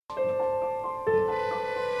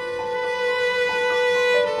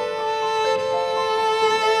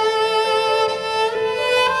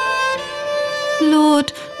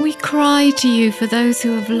Lord, we cry to you for those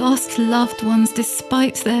who have lost loved ones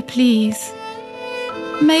despite their pleas.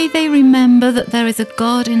 May they remember that there is a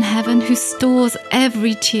God in heaven who stores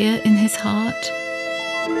every tear in his heart.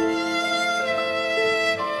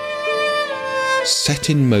 Set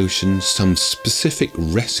in motion some specific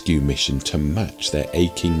rescue mission to match their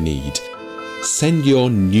aching need. Send your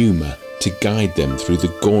pneuma to guide them through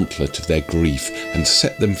the gauntlet of their grief and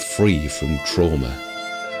set them free from trauma.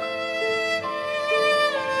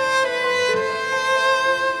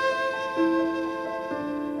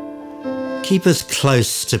 Keep us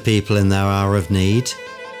close to people in their hour of need,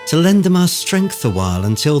 to lend them our strength a while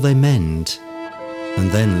until they mend.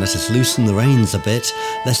 And then let us loosen the reins a bit,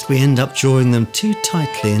 lest we end up drawing them too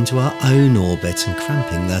tightly into our own orbit and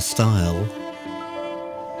cramping their style.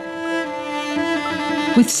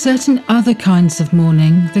 With certain other kinds of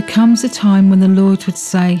mourning, there comes a time when the Lord would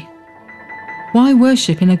say, "Why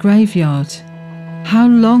worship in a graveyard? How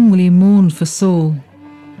long will you mourn for Saul?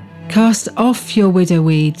 Cast off your widow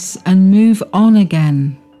weeds and move on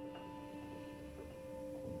again."